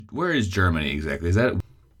where is Germany exactly? Is that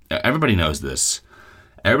everybody knows this?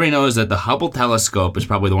 Everybody knows that the Hubble Telescope is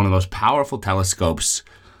probably one of the most powerful telescopes.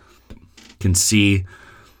 Can see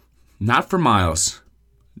not for miles,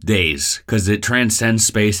 days, because it transcends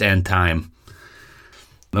space and time.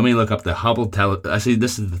 Let me look up the Hubble Telescope. Actually,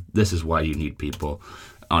 this is why you need people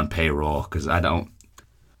on payroll, because I don't.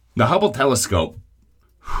 The Hubble Telescope.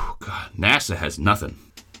 God, NASA has nothing.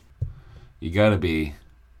 You got to be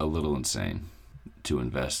a little insane to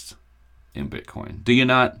invest in Bitcoin. Do you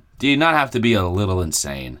not? Do you not have to be a little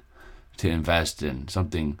insane to invest in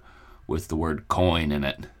something with the word coin in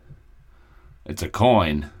it? It's a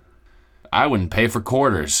coin. I wouldn't pay for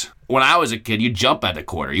quarters. When I was a kid, you jump at a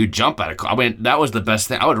quarter. I mean, that was the best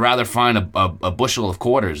thing. I would rather find a bushel of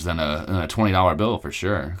quarters than a $20 bill for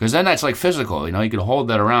sure. Because then that's like physical. You know, you can hold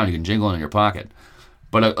that around. You can jingle it in your pocket.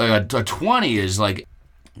 But a 20 is like,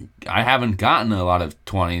 I haven't gotten a lot of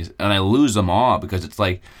 20s, and I lose them all because it's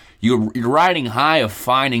like you're riding high of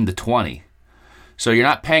finding the 20. So you're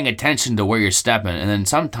not paying attention to where you're stepping. And then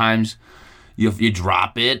sometimes you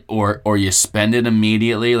drop it or you spend it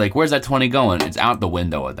immediately. Like, where's that 20 going? It's out the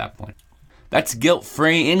window at that point. That's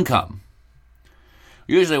guilt-free income.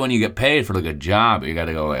 Usually when you get paid for like a job, you got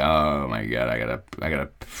to go like, oh my God, I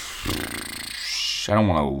don't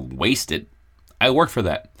want to waste it. I work for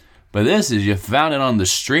that. But this is, you found it on the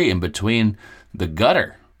street in between the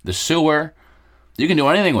gutter, the sewer. You can do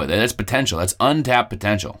anything with it. That's potential. That's untapped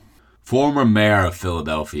potential. Former mayor of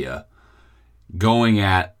Philadelphia going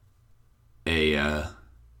at a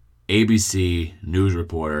ABC news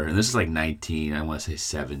reporter, and this is like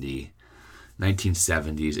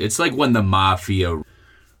 1970s. It's like when the mafia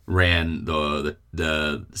ran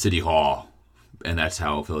the city hall, and that's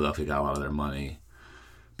how Philadelphia got a lot of their money,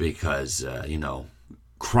 because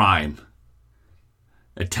crime,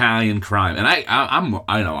 Italian crime, and I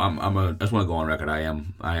just want to go on record. I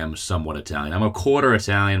am somewhat Italian. I'm a quarter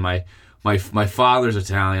Italian. My father's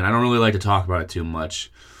Italian. I don't really like to talk about it too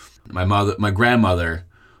much. My grandmother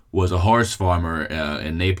was a horse farmer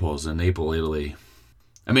in Naples, Italy.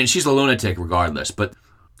 I mean, she's a lunatic regardless. But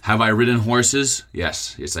have I ridden horses?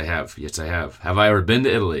 Yes, I have. Have I ever been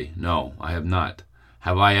to Italy? No, I have not.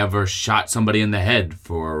 Have I ever shot somebody in the head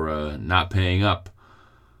for not paying up?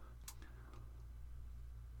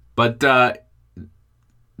 But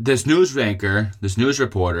this news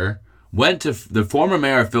reporter, went to the former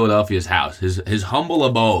mayor of Philadelphia's house, his humble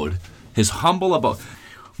abode,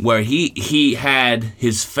 where he had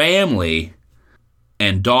his family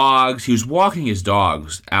and dogs. He was walking his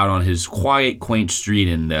dogs out on his quiet, quaint street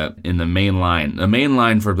in the main line. The main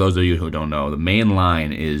line, for those of you who don't know, the main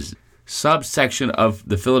line is subsection of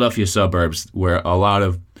the Philadelphia suburbs where a lot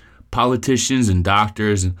of politicians and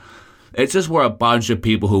doctors, and it's just where a bunch of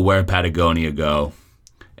people who wear Patagonia go,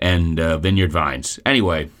 and Vineyard Vines.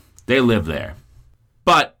 Anyway, they live there.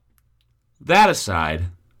 But that aside,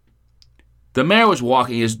 the mayor was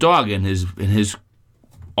walking his dog in his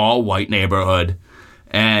all-white neighborhood,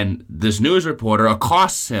 and this news reporter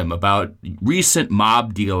accosts him about recent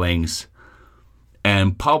mob dealings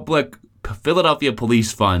and public Philadelphia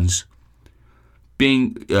police funds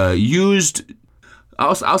being used,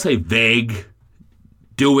 I'll say vague,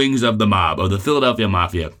 doings of the mob, of the Philadelphia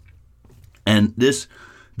Mafia. And this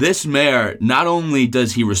mayor, not only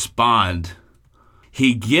does he respond,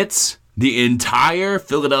 he gets the entire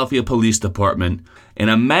Philadelphia Police Department, in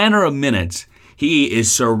a matter of minutes, he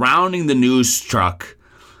is surrounding the news truck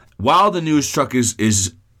while the news truck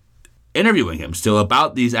is interviewing him still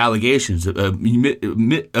about these allegations of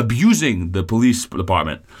abusing the police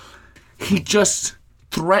department. He just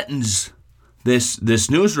threatens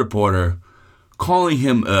this news reporter, calling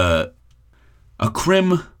him a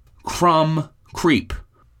crumb creep.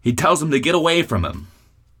 He tells him to get away from him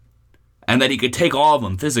and that he could take all of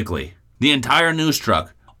them physically. The entire news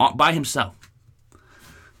truck by himself.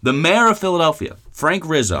 The mayor of Philadelphia, Frank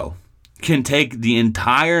Rizzo, can take the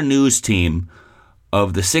entire news team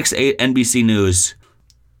of the 6-8 NBC News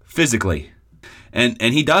physically. And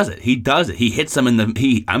he does it. He hits them in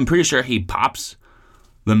the... I'm pretty sure he pops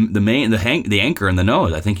the anchor in the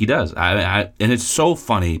nose. I think he does. And it's so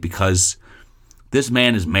funny because this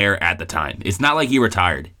man is mayor at the time. It's not like he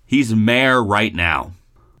retired. He's mayor right now.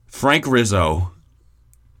 Frank Rizzo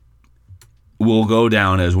will go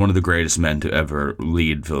down as one of the greatest men to ever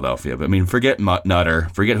lead Philadelphia. But I mean, forget Nutter.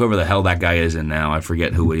 Forget whoever the hell that guy is in now. I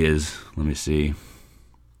forget who he is. Let me see.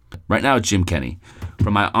 Right now it's Jim Kenney.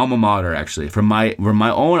 From my alma mater, actually. From my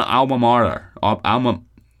own alma mater.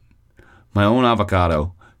 My own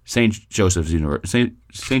avocado. St. Joseph's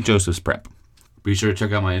Prep. Be sure to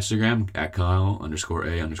check out my Instagram,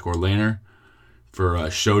 @Kyle_A_Laner. for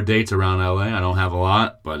show dates around LA. I don't have a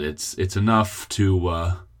lot, but it's enough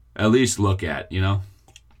to at least look at, you know?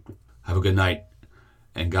 Have a good night.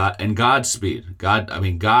 And Godspeed.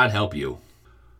 God help you.